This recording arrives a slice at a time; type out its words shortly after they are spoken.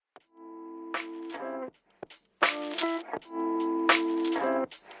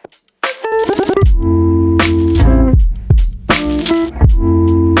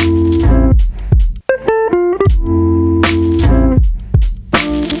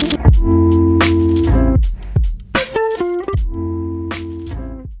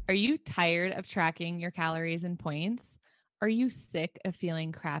of tracking your calories and points? Are you sick of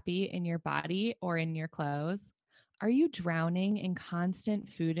feeling crappy in your body or in your clothes? Are you drowning in constant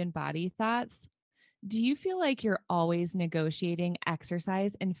food and body thoughts? Do you feel like you're always negotiating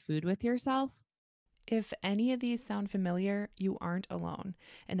exercise and food with yourself? If any of these sound familiar, you aren't alone.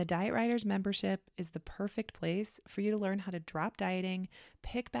 And the Diet Riders membership is the perfect place for you to learn how to drop dieting,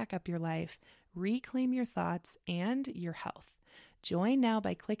 pick back up your life, reclaim your thoughts and your health. Join now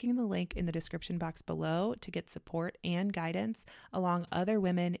by clicking the link in the description box below to get support and guidance along other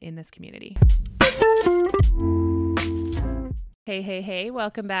women in this community. Hey,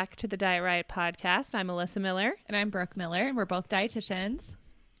 welcome back to the Diet Riot podcast. I'm Alyssa Miller. And I'm Brooke Miller, and we're both dietitians.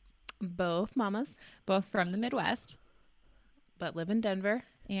 Both mamas. Both from the Midwest. But live in Denver.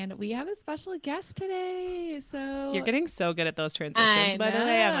 And we have a special guest today. So you're getting so good at those transitions, by the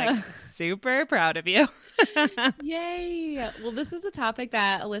way. I'm like super proud of you. Yay. Well, this is a topic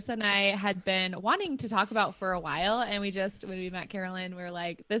that Alyssa and I had been wanting to talk about for a while. And when we met Carolyn, we were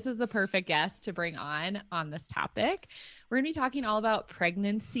like, this is the perfect guest to bring on this topic. We're going to be talking all about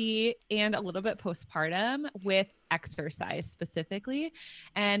pregnancy and a little bit postpartum with exercise specifically.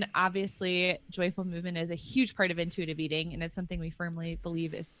 And obviously, Joyful Movement is a huge part of intuitive eating, and it's something we firmly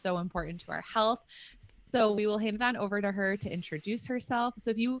believe is so important to our health. So we will hand it on over to her to introduce herself. So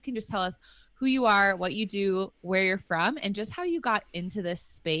if you can just tell us who you are, what you do, where you're from, and just how you got into this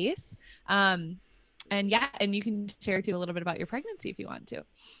space. And you can share too a little bit about your pregnancy if you want to.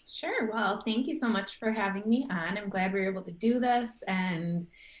 Sure. Well, thank you so much for having me on. I'm glad we were able to do this. And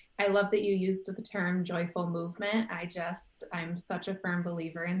I love that you used the term joyful movement. I'm such a firm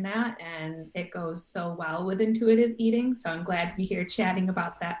believer in that, and it goes so well with intuitive eating. So I'm glad to be here chatting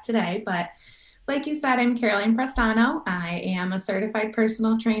about that today. But like you said, I'm Caroline Prestano. I am a certified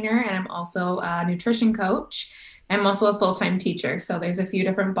personal trainer, and I'm also a nutrition coach. I'm also a full-time teacher. So there's a few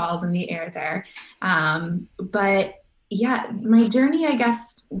different balls in the air there. But yeah, my journey, I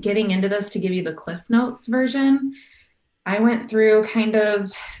guess, getting into this, to give you the Cliff Notes version, I went through kind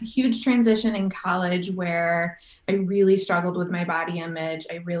of a huge transition in college where I really struggled with my body image.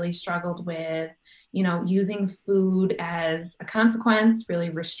 I really struggled with, using food as a consequence, really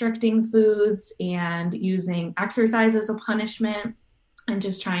restricting foods and using exercise as a punishment and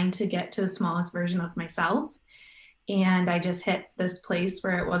just trying to get to the smallest version of myself. And I just hit this place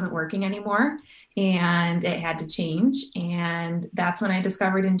where it wasn't working anymore and it had to change. And that's when I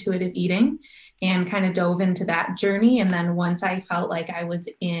discovered intuitive eating and kind of dove into that journey. And then once I felt like I was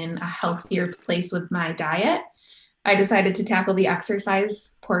in a healthier place with my diet, I decided to tackle the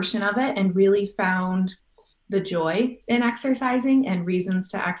exercise portion of it and really found the joy in exercising and reasons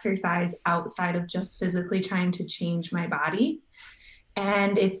to exercise outside of just physically trying to change my body.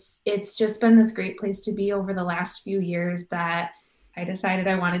 And it's just been this great place to be over the last few years that I decided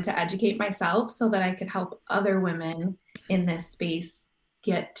I wanted to educate myself so that I could help other women in this space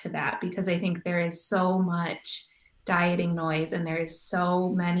get to that, because I think there is so much dieting noise and there is so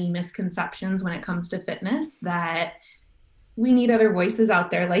many misconceptions when it comes to fitness that we need other voices out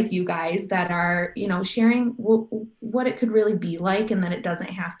there like you guys that are, sharing what it could really be like, and that it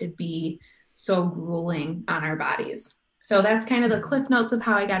doesn't have to be so grueling on our bodies. So that's kind of the Cliff Notes of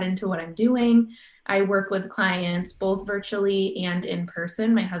how I got into what I'm doing. I work with clients both virtually and in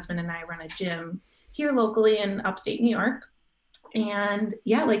person. My husband and I run a gym here locally in upstate New York. And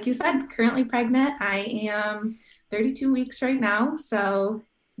yeah, like you said, currently pregnant. I am 32 weeks right now. So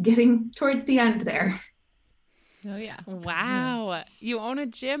getting towards the end there. Oh, yeah. Wow. You own a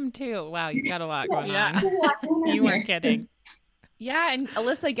gym too. Wow. You got a lot going on. You weren't kidding. Yeah. And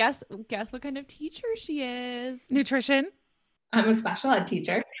Alyssa, guess what kind of teacher she is? Nutrition. I'm a special ed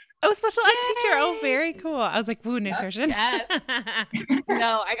teacher. Oh, special ed teacher. Oh, very cool. I was like, woo, nutrition. Yes.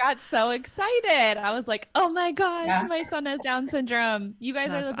 No, I got so excited. I was like, oh my gosh, my son has Down syndrome. You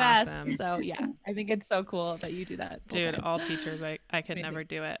guys are the best. Awesome. So yeah, I think it's so cool that you do that. Dude, all teachers, I could never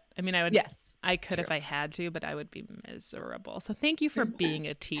do it. I mean, I could if I had to, but I would be miserable. So thank you for being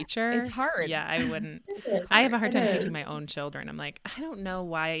a teacher. It's hard. Yeah, I wouldn't. I have a hard time teaching my own children. I'm like, I don't know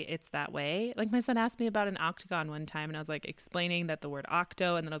why it's that way. Like my son asked me about an octagon one time and I was like explaining that the word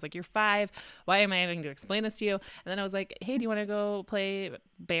octo, and then I was like, you're 5. Why am I having to explain this to you? And then I was like, hey, do you want to go play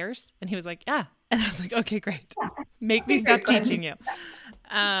bears? And he was like, yeah. And I was like, okay, great. Make me stop teaching you.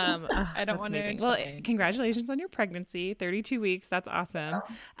 I don't want to. Well, congratulations on your pregnancy, 32 weeks. That's awesome.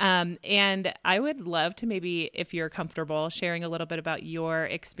 And I would love to maybe, if you're comfortable, sharing a little bit about your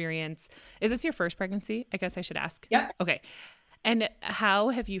experience. Is this your first pregnancy? I guess I should ask. Yep. Okay. And how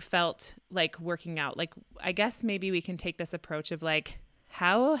have you felt like working out? Like, I guess maybe we can take this approach of like,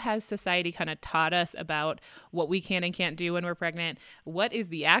 How has society kind of taught us about what we can and can't do when we're pregnant? What is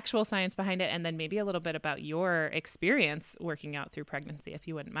the actual science behind it? And then maybe a little bit about your experience working out through pregnancy, if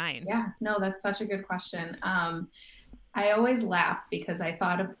you wouldn't mind. Yeah, no, that's such a good question. I always laugh because I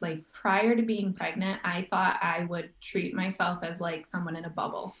thought of like prior to being pregnant, I thought I would treat myself as like someone in a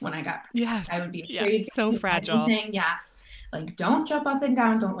bubble when I got pregnant. Yes. I would be afraid to so do fragile. anything. Yes. Like don't jump up and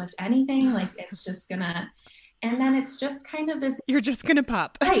down, don't lift anything. Like it's just gonna, and then it's just kind of this. You're just gonna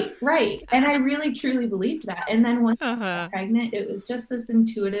pop. Right. And I really truly believed that. And then once I got pregnant, it was just this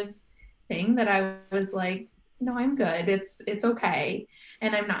intuitive thing that I was like, no, I'm good. It's okay.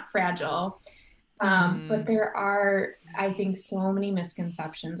 And I'm not fragile. But there are, I think, so many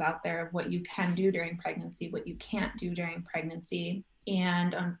misconceptions out there of what you can do during pregnancy, what you can't do during pregnancy.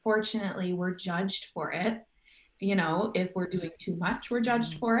 And unfortunately, we're judged for it. You know, if we're doing too much, we're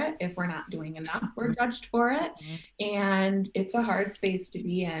judged for it. If we're not doing enough, we're judged for it. And it's a hard space to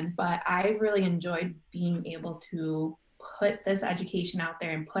be in. But I really enjoyed being able to put this education out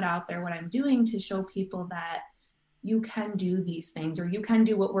there and put out there what I'm doing to show people that you can do these things, or you can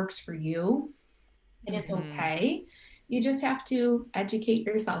do what works for you. And it's okay. You just have to educate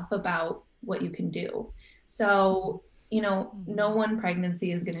yourself about what you can do. So, you know, no one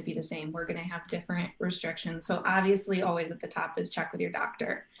pregnancy is going to be the same. We're going to have different restrictions. So obviously always at the top is check with your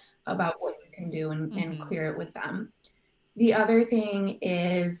doctor about what you can do and clear it with them. The other thing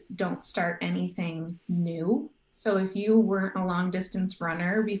is don't start anything new. So if you weren't a long distance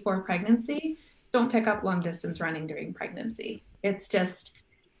runner before pregnancy, don't pick up long distance running during pregnancy. It's just,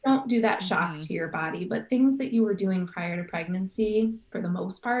 don't do that shock to your body, but things that you were doing prior to pregnancy, for the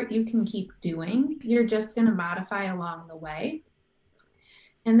most part, you can keep doing. You're just going to modify along the way.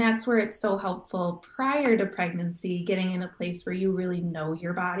 And that's where it's so helpful prior to pregnancy, getting in a place where you really know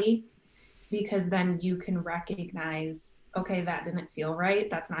your body, because then you can recognize, okay, that didn't feel right.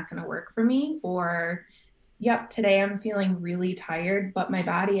 That's not going to work for me. Or, yep, today I'm feeling really tired, but my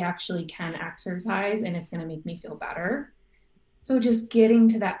body actually can exercise and it's going to make me feel better. So just getting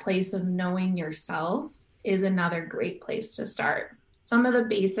to that place of knowing yourself is another great place to start. Some of the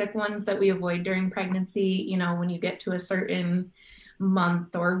basic ones that we avoid during pregnancy, you know, when you get to a certain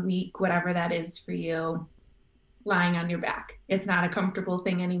month or week, whatever that is for you, lying on your back. It's not a comfortable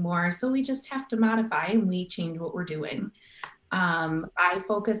thing anymore. So we just have to modify and we change what we're doing. I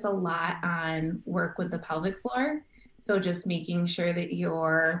focus a lot on work with the pelvic floor. So just making sure that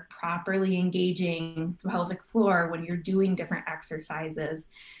you're properly engaging the pelvic floor when you're doing different exercises.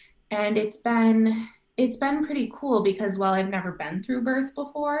 And it's been pretty cool because while I've never been through birth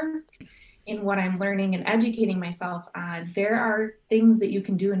before, in what I'm learning and educating myself on, there are things that you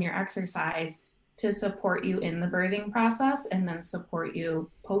can do in your exercise to support you in the birthing process and then support you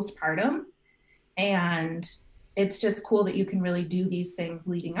postpartum. And it's just cool that you can really do these things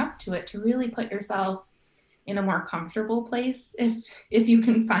leading up to it to really put yourself in a more comfortable place if you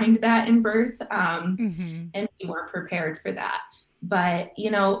can find that in birth, and be more prepared for that. But,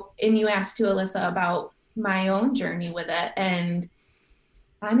 you know, and you asked too, Alyssa, about my own journey with it. And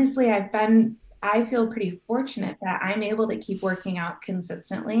honestly, I feel pretty fortunate that I'm able to keep working out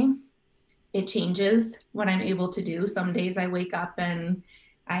consistently. It changes what I'm able to do. Some days I wake up and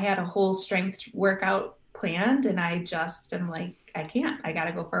I had a whole strength workout planned and I just am like, I got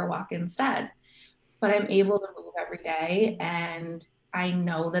to go for a walk instead. But I'm able to move every day. And I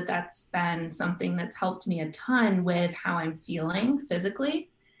know that that's been something that's helped me a ton with how I'm feeling physically.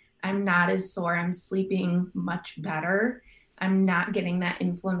 I'm not as sore. I'm sleeping much better. I'm not getting that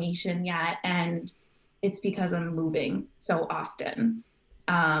inflammation yet. And it's because I'm moving so often.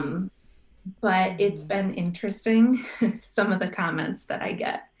 But it's been interesting, some of the comments that I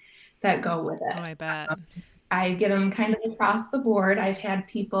get that go with it. Oh, I bet. I get them kind of across the board. I've had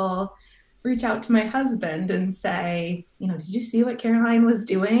people reach out to my husband and say, you know, did you see what Caroline was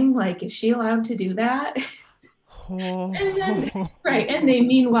doing? Like, is she allowed to do that? Oh. And then, right. And they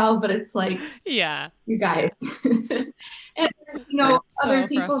mean well, but it's like, yeah, you guys. And, you know, That's other so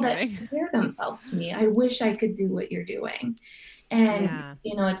people that frustrating. compare themselves to me. I wish I could do what you're doing. And,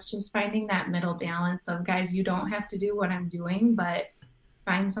 you know, it's just finding that middle balance of, guys, you don't have to do what I'm doing, but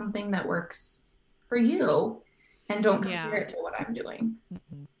find something that works for you and don't compare it to what I'm doing.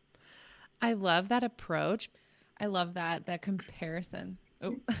 I love that approach. I love that Comparison.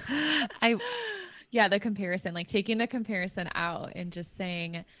 Oh, Yeah, the comparison, like taking the comparison out and just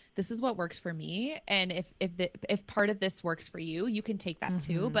saying, this is what works for me. And if part of this works for you, you can take that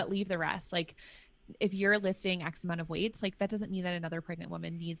too, but leave the rest. Like if you're lifting X amount of weights, like that doesn't mean that another pregnant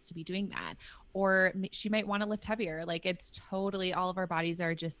woman needs to be doing that, or she might want to lift heavier. Like it's totally, all of our bodies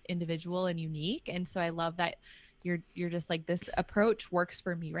are just individual and unique. And so I love that you're just like, this approach works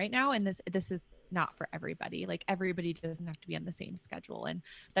for me right now, and this is not for everybody. Like, everybody doesn't have to be on the same schedule. And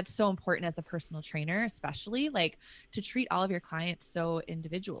that's so important as a personal trainer, especially, like, to treat all of your clients so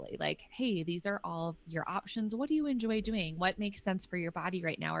individually. Like, hey, these are all your options. What do you enjoy doing? What makes sense for your body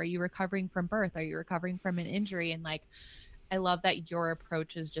right now? Are you recovering from birth? Are you recovering from an injury? And like, I love that your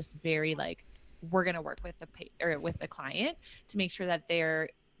approach is just very like, we're going to work with the client to make sure that they're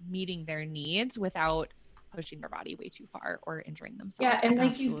meeting their needs without pushing their body way too far or injuring themselves. Yeah, and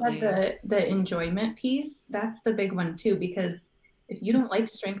like Absolutely. You said, the enjoyment piece, that's the big one too, because if you don't like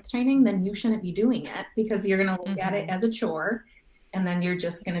strength training, then you shouldn't be doing it, because you're going to look at it as a chore, and then you're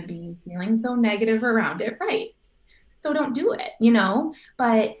just going to be feeling so negative around it. Right. So don't do it,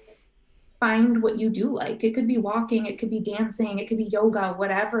 but find what you do like. It could be walking, it could be dancing, it could be yoga,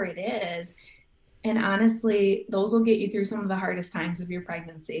 whatever it is. And honestly, those will get you through some of the hardest times of your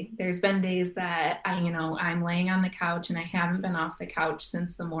pregnancy. There's been days that I'm laying on the couch and I haven't been off the couch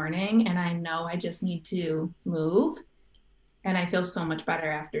since the morning, and I know I just need to move. And I feel so much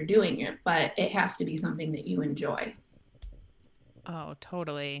better after doing it, but it has to be something that you enjoy. Oh,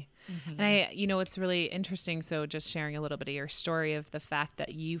 totally. Mm-hmm. And it's really interesting. So just sharing a little bit of your story of the fact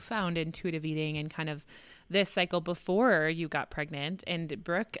that you found intuitive eating and kind of this cycle before you got pregnant. And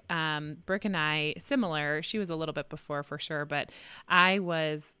Brooke and I, similar, she was a little bit before for sure, but I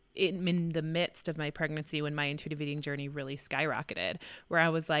was in the midst of my pregnancy when my intuitive eating journey really skyrocketed, where I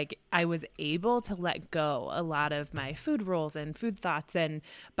was able to let go a lot of my food rules and food thoughts and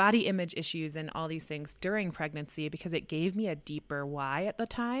body image issues and all these things during pregnancy, because it gave me a deeper why at the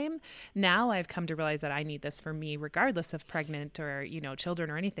time. Now I've come to realize that I need this for me, regardless of pregnant or,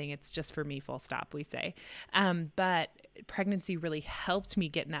 children or anything. It's just for me, full stop, we say. But pregnancy really helped me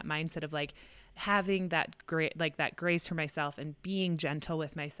get in that mindset of like, having that grace for myself and being gentle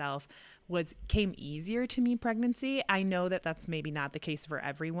with myself came easier to me pregnancy. I know that that's maybe not the case for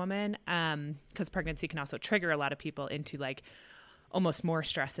every woman, because pregnancy can also trigger a lot of people into like almost more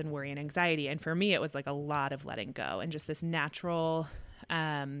stress and worry and anxiety. And for me, it was like a lot of letting go and just this natural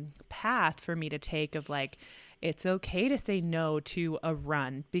path for me to take of like, it's okay to say no to a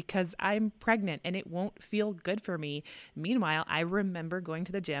run because I'm pregnant and it won't feel good for me. Meanwhile, I remember going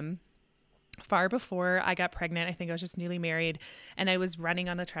to the gym far before I got pregnant. I think I was just newly married, and I was running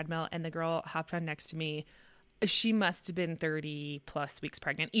on the treadmill, and the girl hopped on next to me. She must have been 30 plus weeks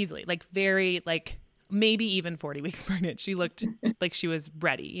pregnant, easily, like very, like maybe even 40 weeks pregnant. She looked like she was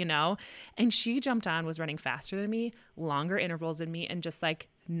ready, and she jumped on, was running faster than me, longer intervals than me, and just like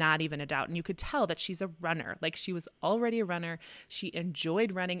not even a doubt. And you could tell that she's a runner. Like, she was already a runner. She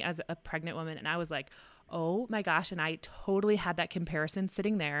enjoyed running as a pregnant woman. And I was like, oh my gosh. And I totally had that comparison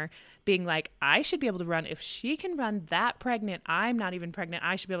sitting there being like, I should be able to run. If she can run that pregnant, I'm not even pregnant.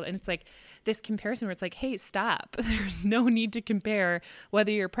 I should be able to. And it's like this comparison where it's like, hey, stop. There's no need to compare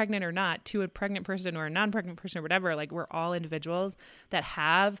whether you're pregnant or not to a pregnant person or a non-pregnant person or whatever. Like, we're all individuals that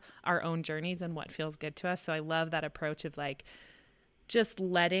have our own journeys and what feels good to us. So I love that approach of like just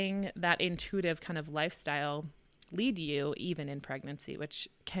letting that intuitive kind of lifestyle lead you even in pregnancy, which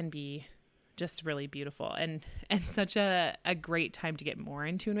can be just really beautiful and such a great time to get more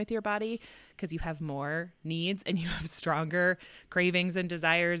in tune with your body, because you have more needs and you have stronger cravings and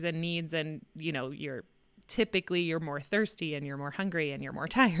desires and needs, and you're more thirsty and you're more hungry and you're more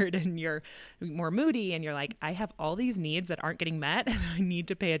tired and you're more moody, and you're like, I have all these needs that aren't getting met and I need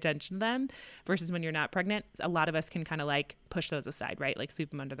to pay attention to them. Versus when you're not pregnant, a lot of us can kind of like push those aside, right? Like sweep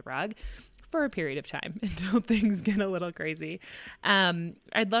them under the rug for a period of time until things get a little crazy.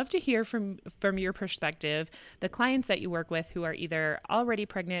 I'd love to hear from your perspective, the clients that you work with who are either already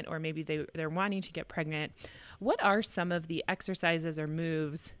pregnant or maybe they're wanting to get pregnant. What are some of the exercises or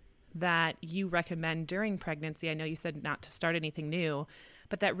moves that you recommend during pregnancy? I know you said not to start anything new,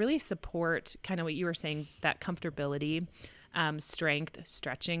 but that really support kind of what you were saying, that comfortability, strength,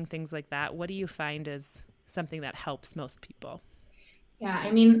 stretching, things like that. What do you find is something that helps most people? Yeah,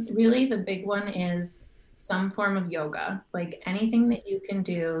 I mean, really the big one is some form of yoga, like anything that you can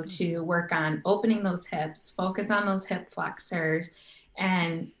do to work on opening those hips, focus on those hip flexors.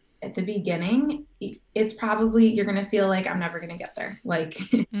 And at the beginning, it's probably, you're going to feel like I'm never going to get there. Like,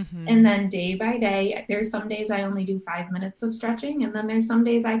 and then day by day, there's some days I only do 5 minutes of stretching. And then there's some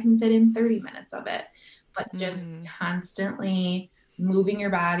days I can fit in 30 minutes of it, but just constantly moving your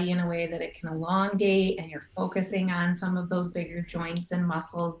body in a way that it can elongate, and you're focusing on some of those bigger joints and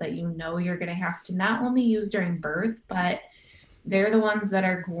muscles that you're going to have to not only use during birth, but they're the ones that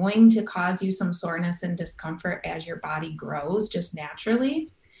are going to cause you some soreness and discomfort as your body grows just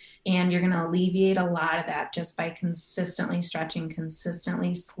naturally. And you're going to alleviate a lot of that just by consistently stretching,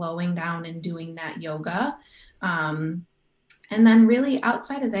 consistently slowing down and doing that yoga. And then really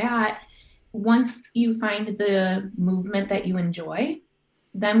outside of that, once you find the movement that you enjoy,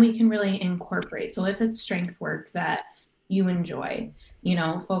 then we can really incorporate. So if it's strength work that you enjoy, you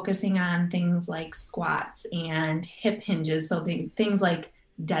know, focusing on things like squats and hip hinges, so things like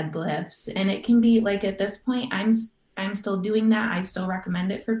deadlifts. And it can be like, at this point, I'm still doing that. I still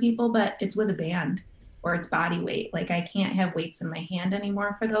recommend it for people, but it's with a band or it's body weight. Like, I can't have weights in my hand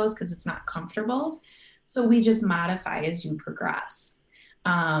anymore for those because it's not comfortable. So we just modify as you progress.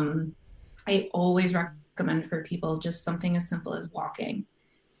 I always recommend for people just something as simple as walking.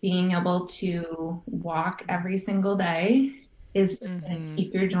 Being able to walk every single day is just going to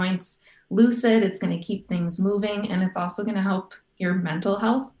keep your joints lucid. It's going to keep things moving, and it's also going to help your mental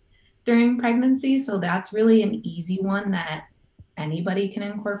health during pregnancy. So that's really an easy one that anybody can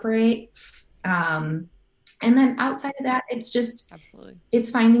incorporate. And then outside of that, it's just, Absolutely. it's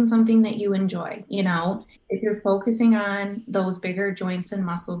finding something that you enjoy. You know, if you're focusing on those bigger joints and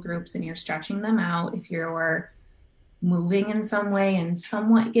muscle groups and you're stretching them out, if you're moving in some way and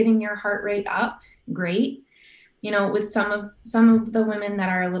somewhat getting your heart rate up, great. You know, with some of the women that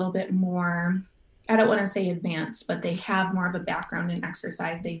are a little bit more, I don't want to say advanced, but they have more of a background in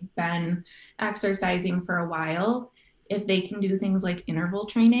exercise. They've been exercising for a while. If they can do things like interval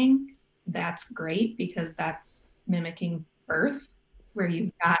training, that's great, because that's mimicking birth, where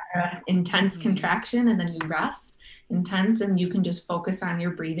you've got an intense contraction and then you rest intense, and you can just focus on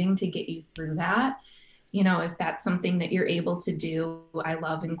your breathing to get you through that. You know, if that's something that you're able to do, I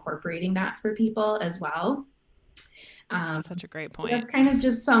love incorporating that for people as well. Such a great point. That's kind of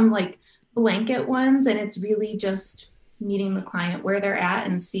just some like blanket ones, and it's really just meeting the client where they're at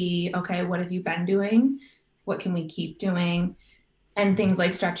and see, okay, what have you been doing? What can we keep doing? And things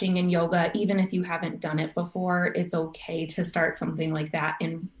like stretching and yoga, even if you haven't done it before, it's okay to start something like that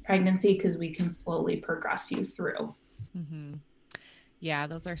in pregnancy, because we can slowly progress you through. Mm-hmm. Yeah,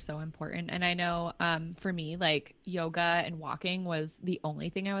 those are so important. And I know for me, like yoga and walking was the only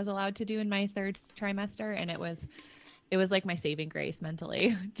thing I was allowed to do in my third trimester. And it was like my saving grace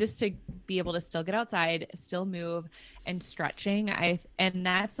mentally, just to be able to still get outside, still move, and stretching. And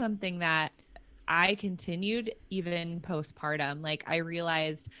that's something that I continued even postpartum. Like, I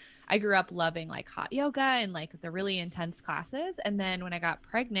realized I grew up loving like hot yoga and like the really intense classes. And then when I got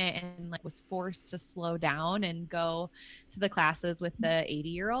pregnant and like was forced to slow down and go to the classes with the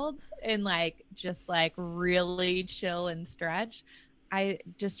 80-year-olds and like just like really chill and stretch, I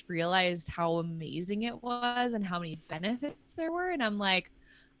just realized how amazing it was and how many benefits there were. And I'm like,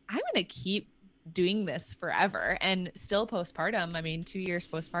 I'm going to keep doing this forever. And still postpartum, I mean, 2 years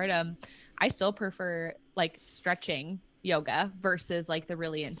postpartum, I still prefer like stretching yoga versus like the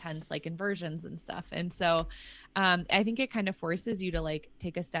really intense like inversions and stuff. And so I think it kind of forces you to like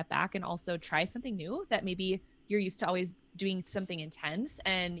take a step back and also try something new that maybe you're used to always doing something intense,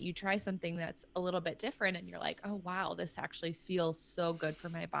 and you try something that's a little bit different and you're like, oh wow, this actually feels so good for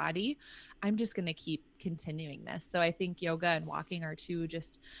my body. I'm just going to keep continuing this. So I think yoga and walking are two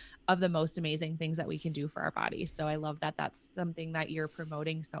just of the most amazing things that we can do for our bodies. So I love that that's something that you're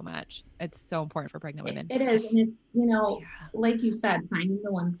promoting so much. It's so important for pregnant women. It is. And it's, you know, like you said, finding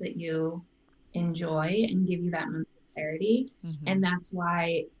the ones that you enjoy and give you that mental clarity. And that's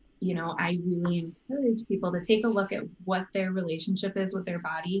why, you know, I really encourage people to take a look at what their relationship is with their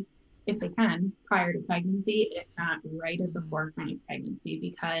body, if they can, prior to pregnancy, if not right at the forefront of pregnancy.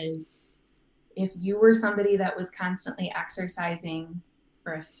 Because if you were somebody that was constantly exercising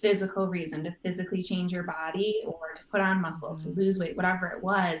for a physical reason, to physically change your body or to put on muscle, to lose weight, whatever it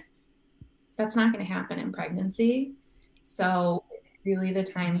was, that's not going to happen in pregnancy. So it's really the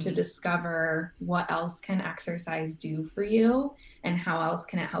time to discover what else can exercise do for you and how else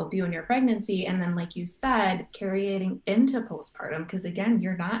can it help you in your pregnancy. And then, like you said, carrying into postpartum, because again,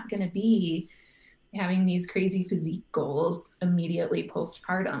 you're not going to be having these crazy physique goals immediately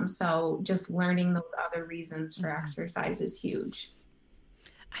postpartum. So just learning those other reasons for exercise is huge.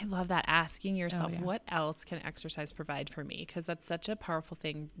 I love that. Asking yourself, what else can exercise provide for me? Because that's such a powerful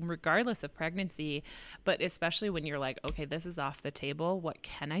thing, regardless of pregnancy, but especially when you're like, okay, this is off the table. What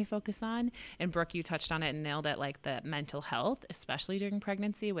can I focus on? And Brooke, you touched on it and nailed it, like the mental health, especially during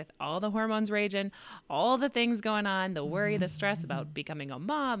pregnancy with all the hormones raging, all the things going on, the worry, the stress about becoming a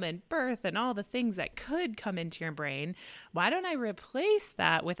mom and birth and all the things that could come into your brain. Why don't I replace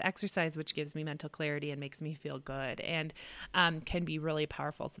that with exercise, which gives me mental clarity and makes me feel good and can be really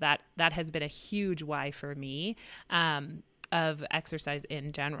powerful. So that has been a huge why for me of exercise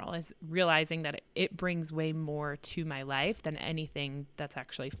in general, is realizing that it brings way more to my life than anything that's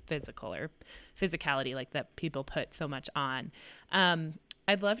actually physical or physicality, like that people put so much on.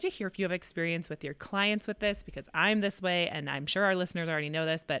 I'd love to hear if you have experience with your clients with this, because I'm this way and I'm sure our listeners already know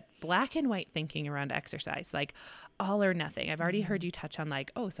this, but black and white thinking around exercise, like all or nothing. I've already heard you touch on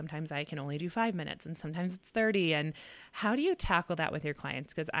like, oh, sometimes I can only do 5 minutes and sometimes it's 30. And how do you tackle that with your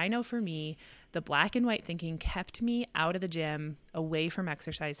clients? Because I know for me, the black and white thinking kept me out of the gym, away from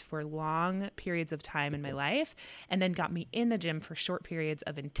exercise for long periods of time in my life, and then got me in the gym for short periods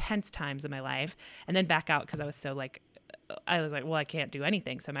of intense times in my life, and then back out because I was like, well, I can't do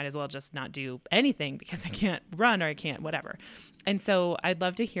anything, so I might as well just not do anything because I can't run or I can't whatever. And so I'd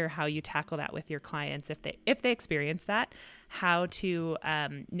love to hear how you tackle that with your clients if they experience that, how to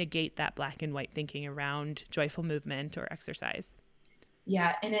negate that black and white thinking around joyful movement or exercise.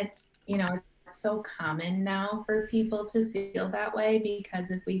 Yeah, and it's so common now for people to feel that way,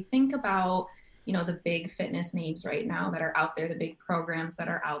 because if we think about the big fitness names right now that are out there, the big programs that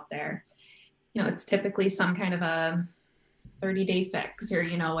are out there, it's typically some kind of a 30-day fix, or a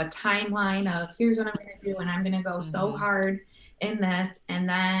timeline of here's what I'm going to do, and I'm going to go so hard in this, and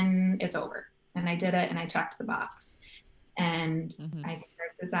then it's over, and I did it, and I checked the box. And I think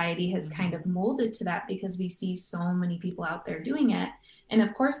our society has kind of molded to that, because we see so many people out there doing it, and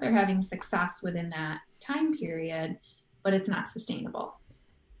of course they're having success within that time period, but it's not sustainable.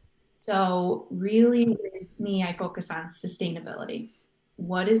 So really with me, I focus on sustainability.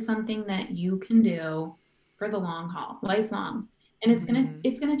 What is something that you can do for the long haul, lifelong? And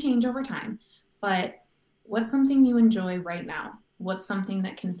it's gonna change over time, but what's something you enjoy right now? What's something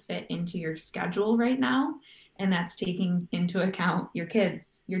that can fit into your schedule right now? And that's taking into account your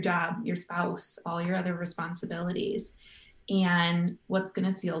kids, your job, your spouse, all your other responsibilities, and what's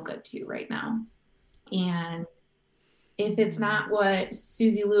going to feel good to you right now. And if it's not what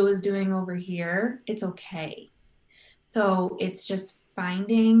Susie Lou is doing over here, it's okay. So it's just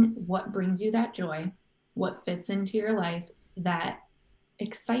finding what brings you that joy, what fits into your life that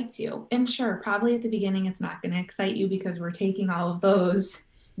excites you. And sure, probably at the beginning, it's not going to excite you, because we're taking all of those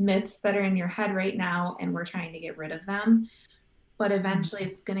myths that are in your head right now and we're trying to get rid of them. But eventually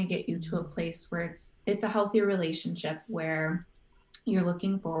it's going to get you to a place where it's a healthy relationship, where you're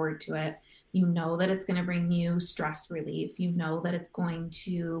looking forward to it. You know that it's going to bring you stress relief. You know that it's going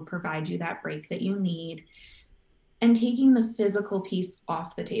to provide you that break that you need. And taking the physical piece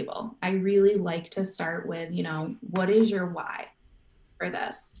off the table. I really like to start with, what is your why for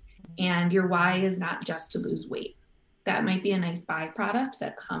this? And your why is not just to lose weight. That might be a nice byproduct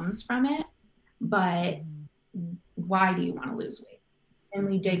that comes from it, but why do you want to lose weight? And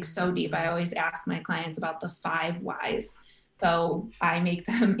we dig so deep. I always ask my clients about the 5 whys. So I make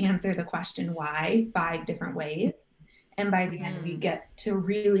them answer the question why 5 different ways. And by the end, we get to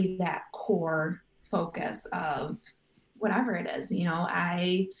really that core focus of whatever it is.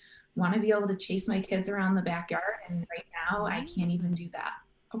 I want to be able to chase my kids around the backyard, and right now I can't even do that.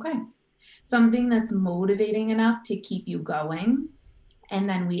 Okay. Something that's motivating enough to keep you going. And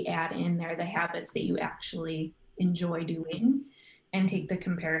then we add in there the habits that you actually enjoy doing, and take the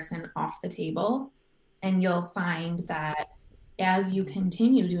comparison off the table. And you'll find that as you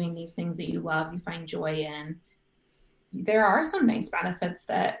continue doing these things that you love, you find joy in, there are some nice benefits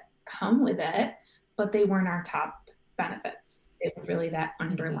that come with it, but they weren't our top benefits. It was really that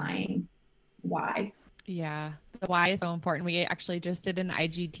underlying why. Yeah, the why is so important. We actually just did an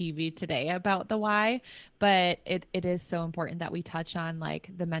IGTV today about the why, but it is so important that we touch on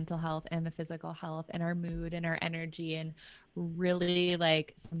like the mental health and the physical health and our mood and our energy. And really,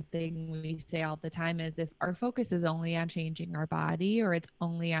 like, something we say all the time is, if our focus is only on changing our body, or it's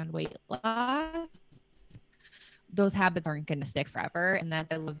only on weight loss, those habits aren't going to stick forever. And I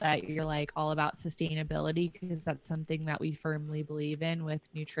love that you're like all about sustainability, because that's something that we firmly believe in with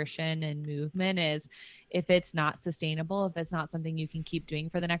nutrition and movement, is if it's not sustainable, if it's not something you can keep doing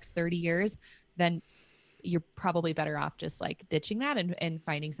for the next 30 years, then you're probably better off just like ditching that and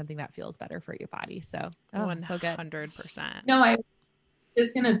finding something that feels better for your body. So 100%. No, I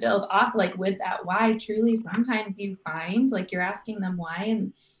just going to build off like with that why. Truly, sometimes you find like you're asking them why,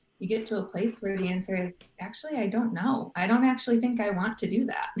 and you get to a place where the answer is, actually, I don't know. I don't actually think I want to do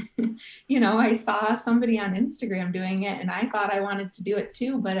that. I saw somebody on Instagram doing it, and I thought I wanted to do it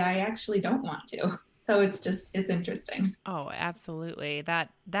too, but I actually don't want to. So it's interesting. Oh, absolutely.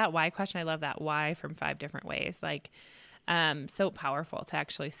 That why question, I love that why from 5 different ways. Like, so powerful to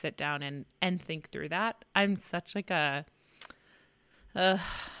actually sit down and think through that. I'm such like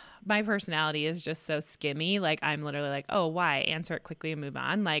my personality is just so skimmy. Like, I'm literally like, oh, why? Answer it quickly and move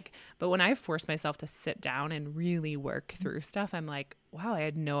on. Like, but when I force myself to sit down and really work through stuff, I'm like, wow, I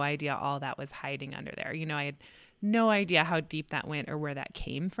had no idea all that was hiding under there. I had no idea how deep that went or where that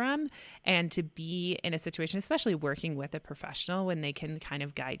came from. And to be in a situation, especially working with a professional when they can kind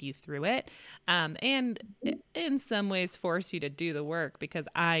of guide you through it, and in some ways force you to do the work, because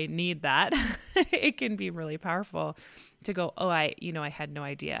I need that. It can be really powerful to go, oh, I had no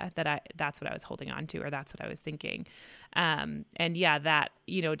idea that's what I was holding on to, or that's what I was thinking. And yeah, that,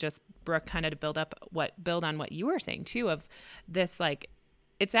 just Brooke, kind of to build on what you were saying too, of this, like,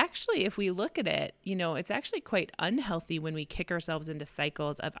 it's actually, if we look at it, it's actually quite unhealthy when we kick ourselves into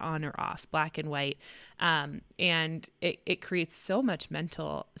cycles of on or off, black and white. And it creates so much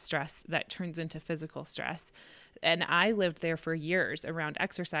mental stress that turns into physical stress. And I lived there for years around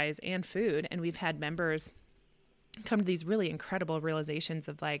exercise and food. And we've had members come to these really incredible realizations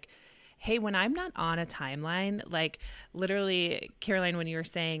of like, hey, when I'm not on a timeline, like literally, Caroline, when you were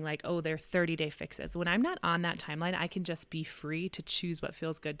saying like, oh, they're 30-day fixes, when I'm not on that timeline, I can just be free to choose what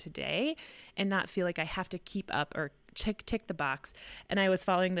feels good today and not feel like I have to keep up or tick the box. And I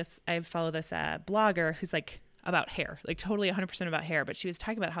follow this blogger who's like about hair, like totally 100% about hair. But she was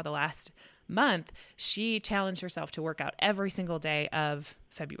talking about how the last month she challenged herself to work out every single day of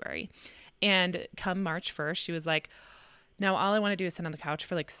February. And come March 1st, she was like, now all I want to do is sit on the couch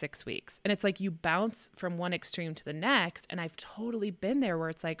for like 6 weeks. And it's like you bounce from one extreme to the next. And I've totally been there where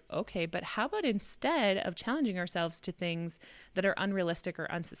it's like, okay, but how about instead of challenging ourselves to things that are unrealistic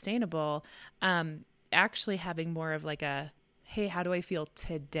or unsustainable, actually having more of like a, hey, how do I feel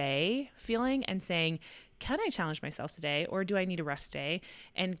today feeling, and saying, can I challenge myself today, or do I need a rest day?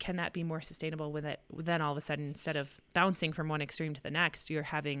 And can that be more sustainable with it? Then all of a sudden, instead of bouncing from one extreme to the next, you're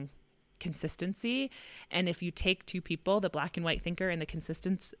having consistency. And if you take two people, the black and white thinker and the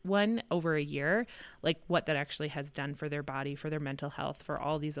consistent one, over a year, like what that actually has done for their body, for their mental health, for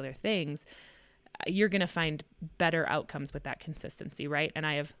all these other things, you're going to find better outcomes with that consistency, right? And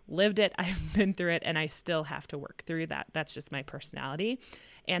I have lived it, I've been through it, and I still have to work through that. That's just my personality.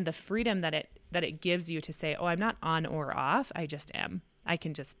 And the freedom that it gives you to say, oh, I'm not on or off, I just am. I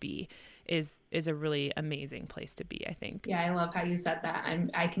can just be, is a really amazing place to be, I think. Yeah, I love how you said that.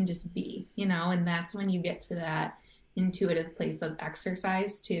 I can just be, and that's when you get to that intuitive place of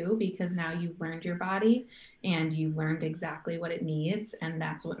exercise too, because now you've learned your body and you've learned exactly what it needs, and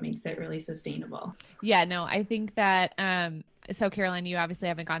that's what makes it really sustainable. Yeah, no, I think that, so Caroline, you obviously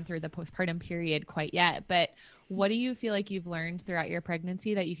haven't gone through the postpartum period quite yet, but what do you feel like you've learned throughout your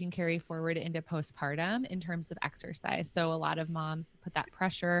pregnancy that you can carry forward into postpartum in terms of exercise? So a lot of moms put that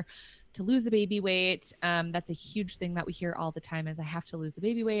pressure to lose the baby weight. That's a huge thing that we hear all the time, is I have to lose the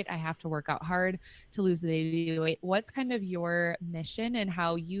baby weight. I have to work out hard to lose the baby weight. What's kind of your mission and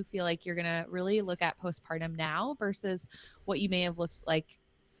how you feel like you're going to really look at postpartum now versus what you may have looked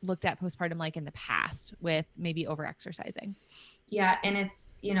at postpartum like in the past with maybe over exercising? Yeah. And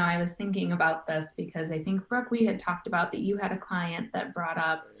it's, I was thinking about this because I think, Brooke, we had talked about that you had a client that brought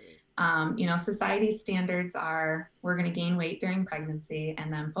up, society's standards are we're going to gain weight during pregnancy,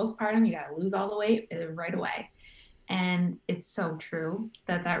 and then postpartum, you got to lose all the weight right away. And it's so true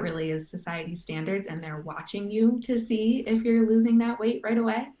that really is society's standards, and they're watching you to see if you're losing that weight right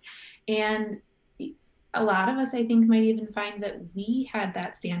away. And a lot of us, I think, might even find that we had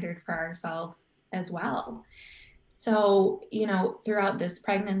that standard for ourselves as well. So, throughout this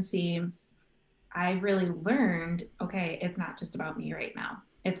pregnancy, I really learned, okay, it's not just about me right now.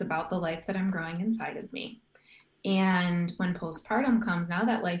 It's about the life that I'm growing inside of me. And when postpartum comes, now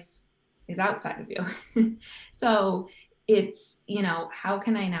that life is outside of you. So it's, how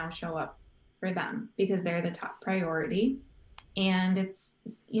can I now show up for them? Because they're the top priority. And it's,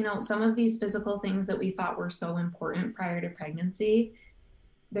 some of these physical things that we thought were so important prior to pregnancy,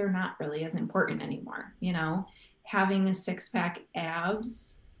 they're not really as important anymore. Having a six-pack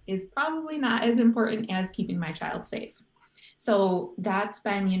abs is probably not as important as keeping my child safe. So that's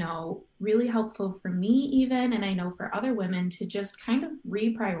been, really helpful for me even, and I know for other women, to just kind of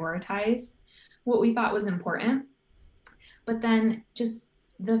reprioritize what we thought was important. But then just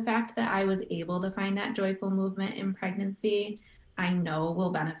the fact that I was able to find that joyful movement in pregnancy, I know will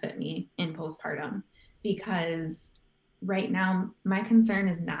benefit me in postpartum, because right now my concern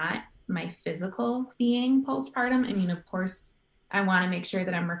is not my physical being postpartum. I mean, of course, I want to make sure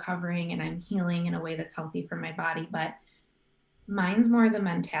that I'm recovering and I'm healing in a way that's healthy for my body, but mine's more the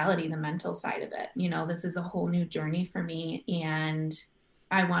mentality, the mental side of it. This is a whole new journey for me, and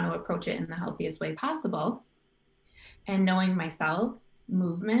I want to approach it in the healthiest way possible. And knowing myself,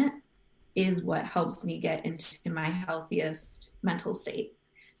 movement is what helps me get into my healthiest mental state.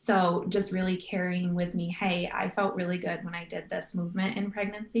 So just really carrying with me, hey, I felt really good when I did this movement in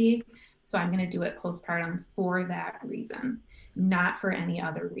pregnancy, so I'm going to do it postpartum for that reason, not for any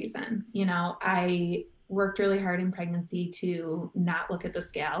other reason. I worked really hard in pregnancy to not look at the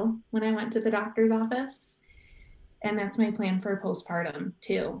scale when I went to the doctor's office. And that's my plan for postpartum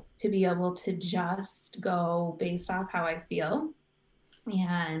too, to be able to just go based off how I feel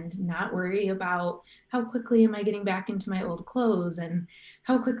and not worry about how quickly am I getting back into my old clothes and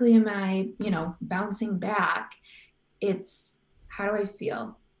how quickly am I, bouncing back. It's how do I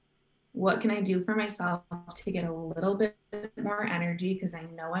feel? What can I do for myself to get a little bit more energy because I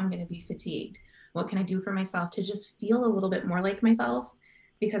know I'm going to be fatigued? What can I do for myself to just feel a little bit more like myself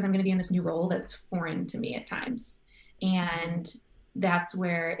because I'm going to be in this new role that's foreign to me at times? And that's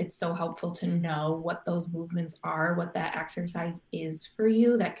where it's so helpful to know what those movements are, what that exercise is for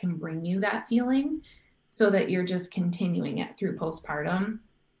you that can bring you that feeling so that you're just continuing it through postpartum.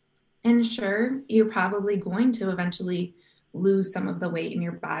 And sure, you're probably going to eventually lose some of the weight and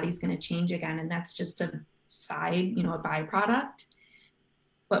your body's going to change again. And that's just a side, a byproduct.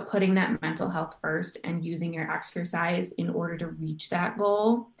 But putting that mental health first and using your exercise in order to reach that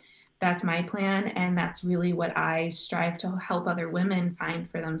goal, that's my plan. And that's really what I strive to help other women find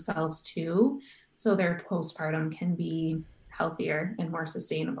for themselves too, so their postpartum can be healthier and more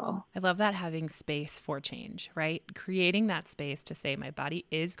sustainable. I love that, having space for change, right? Creating that space to say my body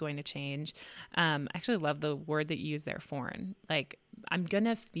is going to change. I actually love the word that you use there, foreign. Like, I'm going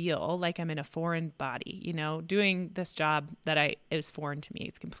to feel like I'm in a foreign body, doing this job that is foreign to me.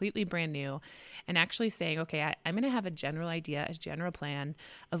 It's completely brand new. And actually saying, okay, I'm going to have a general idea, a general plan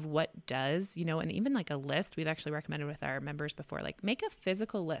of what does, and even like a list we've actually recommended with our members before, like make a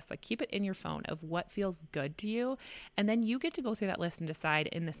physical list, like keep it in your phone of what feels good to you. And then you get to go through that list and decide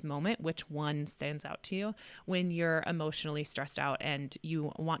in this moment which one stands out to you when you're emotionally stressed out and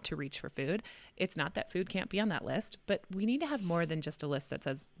you want to reach for food. It's not that food can't be on that list, but we need to have more than just a list that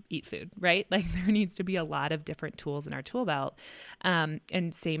says eat food, right? Like, there needs to be a lot of different tools in our tool belt. And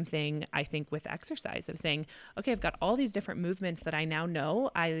same thing, I think, with exercise, of saying, okay, I've got all these different movements that I now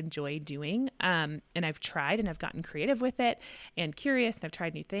know I enjoy doing. And I've tried and I've gotten creative with it and curious, and I've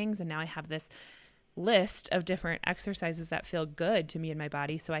tried new things. And now I have this list of different exercises that feel good to me and my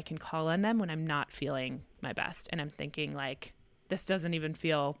body, so I can call on them when I'm not feeling my best. And I'm thinking, like, this doesn't even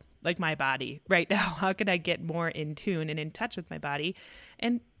feel like my body right now. How can I get more in tune and in touch with my body?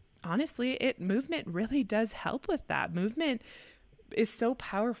 And honestly, movement really does help with that. Movement is so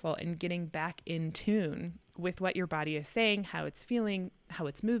powerful in getting back in tune with what your body is saying, how it's feeling, how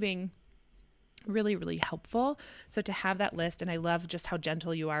it's moving. Really, really helpful. So to have that list, and I love just how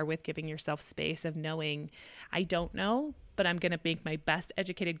gentle you are with giving yourself space of knowing, I don't know, but I'm going to make my best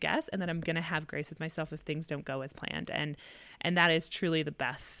educated guess, and then I'm going to have grace with myself if things don't go as planned. And that is truly the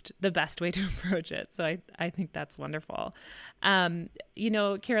best way to approach it. So I think that's wonderful.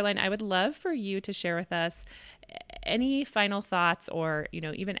 Caroline, I would love for you to share with us any final thoughts or,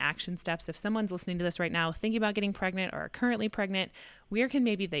 even action steps. If someone's listening to this right now, thinking about getting pregnant or are currently pregnant, where can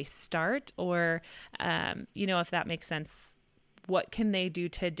maybe they start? Or, if that makes sense, what can they do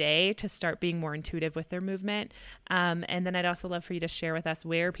today to start being more intuitive with their movement? And then I'd also love for you to share with us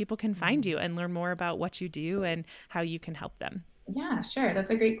where people can find you and learn more about what you do and how you can help them. Yeah, sure. That's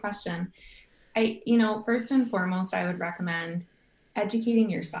a great question. First and foremost, I would recommend educating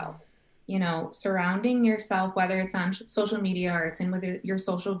yourself, surrounding yourself, whether it's on social media or it's in with your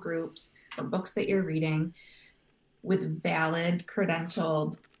social groups or books that you're reading, with valid,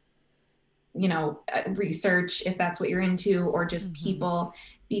 credentialed, research, if that's what you're into, or just people,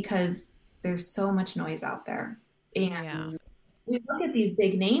 because there's so much noise out there. And we look at these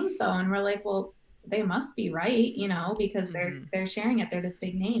big names though, and we're like, well, they must be right, because they're sharing it. They're this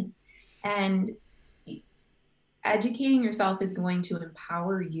big name. And educating yourself is going to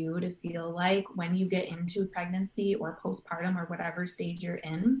empower you to feel like when you get into pregnancy or postpartum or whatever stage you're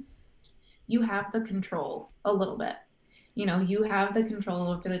in, you have the control a little bit. You have the control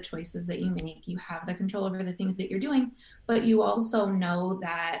over the choices that you make. You have the control over the things that you're doing, but you also know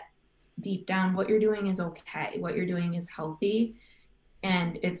that deep down what you're doing is okay. What you're doing is healthy.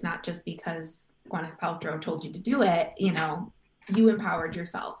 And it's not just because Gwyneth Paltrow told you to do it, you empowered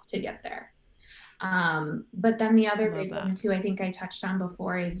yourself to get there. But then the other big one too, I think I touched on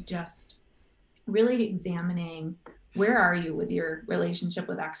before, is just really examining, where are you with your relationship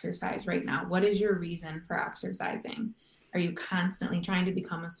with exercise right now? What is your reason for exercising? Are you constantly trying to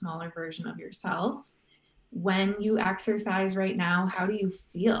become a smaller version of yourself? When you exercise right now, how do you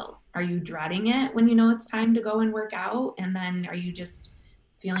feel? Are you dreading it when you know it's time to go and work out? And then are you just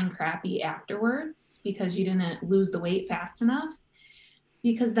feeling crappy afterwards because you didn't lose the weight fast enough?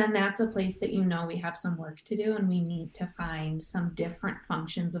 Because then that's a place that we have some work to do, and we need to find some different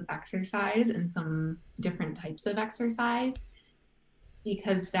functions of exercise and some different types of exercise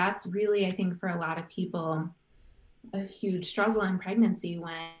because that's really, I think, for a lot of people, a huge struggle in pregnancy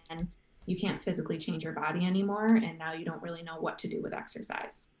when you can't physically change your body anymore. And now you don't really know what to do with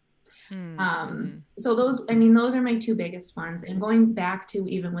exercise. So those, I mean, those are my two biggest ones. And going back to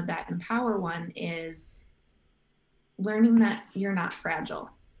even with that empower one is learning that you're not fragile.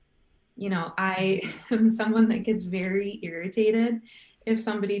 You know, I am someone that gets very irritated if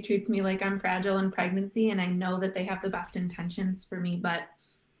somebody treats me like I'm fragile in pregnancy, and I know that they have the best intentions for me, but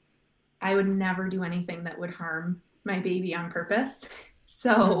I would never do anything that would harm my baby on purpose.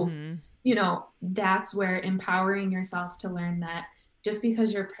 So, you know, that's where empowering yourself to learn that just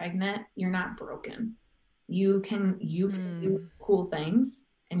because you're pregnant, you're not broken. You can do cool things,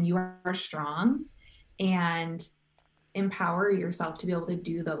 and you are strong, and empower yourself to be able to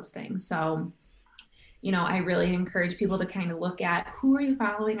do those things. So, you know, I really encourage people to kind of look at who are you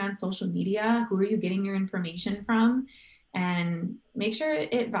following on social media? Who are you getting your information from? And make sure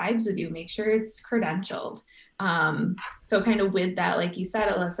it vibes with you. Make sure it's credentialed. So kind of with that, like you said,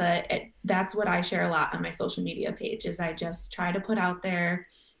 Alyssa, that's what I share a lot on my social media page is I just try to put out there,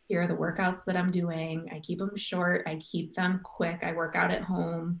 here are the workouts that I'm doing. I keep them short. I keep them quick. I work out at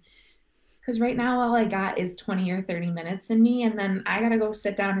home. Because right now, all I got is 20 or 30 minutes in me. And then I got to go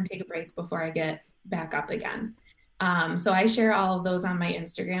sit down and take a break before I get back up again. So I share all of those on my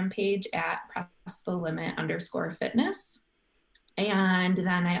Instagram page at pressthelimit_fitness. And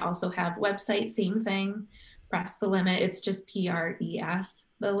then I also have website, same thing, Press the Limit. It's just PRES,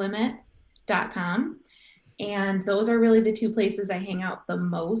 thelimit.com. And those are really the two places I hang out the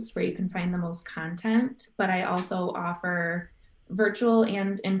most, where you can find the most content. But I also offer virtual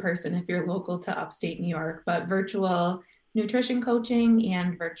and in person if you're local to upstate New York, but virtual nutrition coaching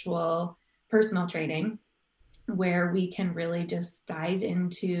and virtual personal training, where we can really just dive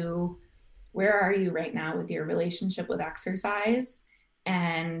into where are you right now with your relationship with exercise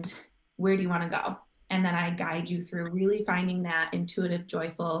and where do you want to go? And then I guide you through really finding that intuitive,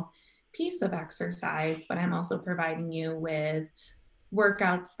 joyful piece of exercise, but I'm also providing you with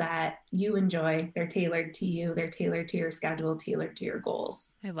workouts that you enjoy. They're tailored to you. They're tailored to your schedule, tailored to your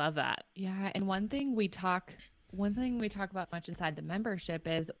goals. I love that. Yeah. And one thing we talk about so much inside the membership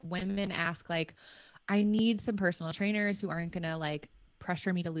is women ask like, I need some personal trainers who aren't going to like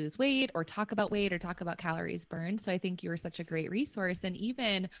pressure me to lose weight or talk about weight or talk about calories burned. So I think you're such a great resource. And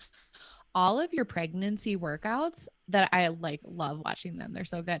even all of your pregnancy workouts that I like love watching them. They're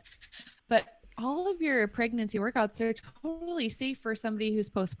so good. But all of your pregnancy workouts are totally safe for somebody who's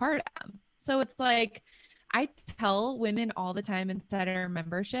postpartum. So it's like, I tell women all the time inside our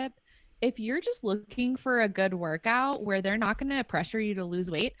membership, if you're just looking for a good workout where they're not going to pressure you to lose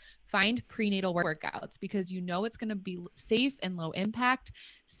weight, find prenatal workouts because you know it's going to be safe and low impact.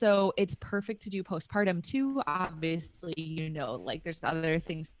 So it's perfect to do postpartum too. Obviously, you know, like there's other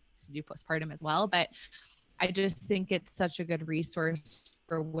things to do postpartum as well, but I just think it's such a good resource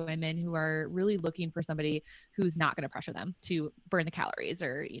for women who are really looking for somebody who's not going to pressure them to burn the calories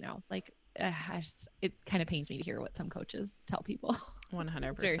or, you know, like it kind of pains me to hear what some coaches tell people.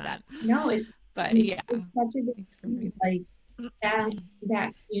 100%. Very sad. No, it's such a good like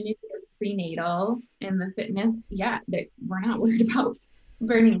that community of prenatal and the fitness. Yeah, that we're not worried about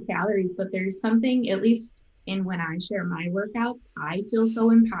burning calories, but there's something, at least in when I share my workouts, I feel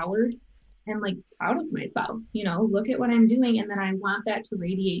so empowered and like proud of myself, you know, look at what I'm doing. And then I want that to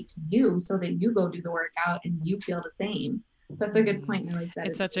radiate to you so that you go do the workout and you feel the same. So that's a good point. I like that.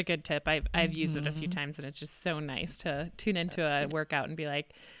 It's such a good tip. I've used it a few times and it's just so nice to tune into a workout and be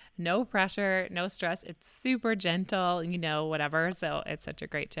like, no pressure, no stress. It's super gentle, you know, whatever. So it's such a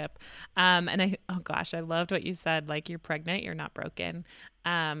great tip. And I loved what you said. Like, you're pregnant, you're not broken.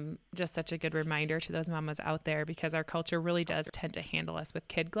 Just such a good reminder to those mamas out there, because our culture really does tend to handle us with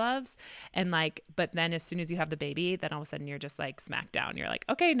kid gloves. And like, but then as soon as you have the baby, then all of a sudden you're just like smacked down. You're like,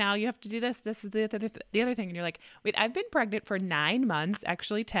 okay, now you have to do this. This is the other thing. And you're like, wait, I've been pregnant for 9 months,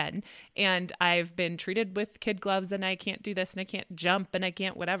 actually 10. And I've been treated with kid gloves and I can't do this and I can't jump and I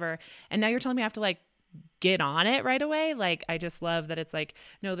can't whatever. And now you're telling me I have to like get on it right away. Like, I just love that it's like,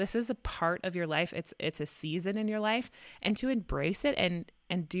 no, this is a part of your life. It's a season in your life, and to embrace it and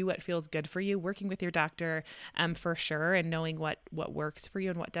do what feels good for you, working with your doctor, for sure. And knowing what works for you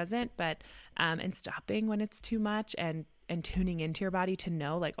and what doesn't, but, and stopping when it's too much and tuning into your body to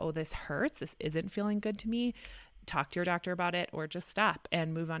know like, oh, this hurts. This isn't feeling good to me. Talk to your doctor about it, or just stop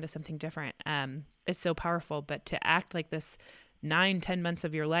and move on to something different. It's so powerful, but to act like this 9-10 months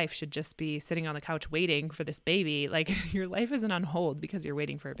of your life should just be sitting on the couch waiting for this baby. Like your life isn't on hold because you're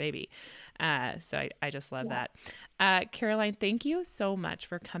waiting for a baby. So I just love that. Caroline, thank you so much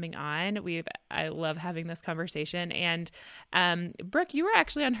for coming on. I love having this conversation. And Brooke, you were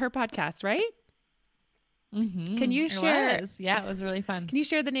actually on her podcast, right? Mm-hmm. Can you share? Yeah, it was really fun. Can you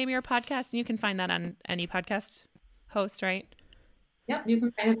share the name of your podcast? And you can find that on any podcast host, right? Yep, you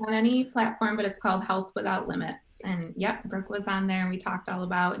can find it on any platform, but it's called Health Without Limits. And yep, Brooke was on there and we talked all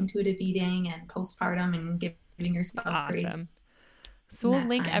about intuitive eating and postpartum and giving yourself grace. So we'll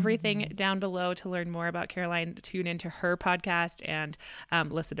link everything down below to learn more about Caroline. Tune into her podcast and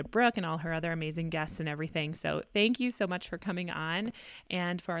listen to Brooke and all her other amazing guests and everything. So thank you so much for coming on.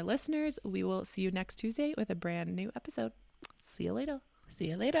 And for our listeners, we will see you next Tuesday with a brand new episode. See you later. See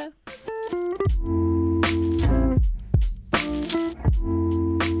you later.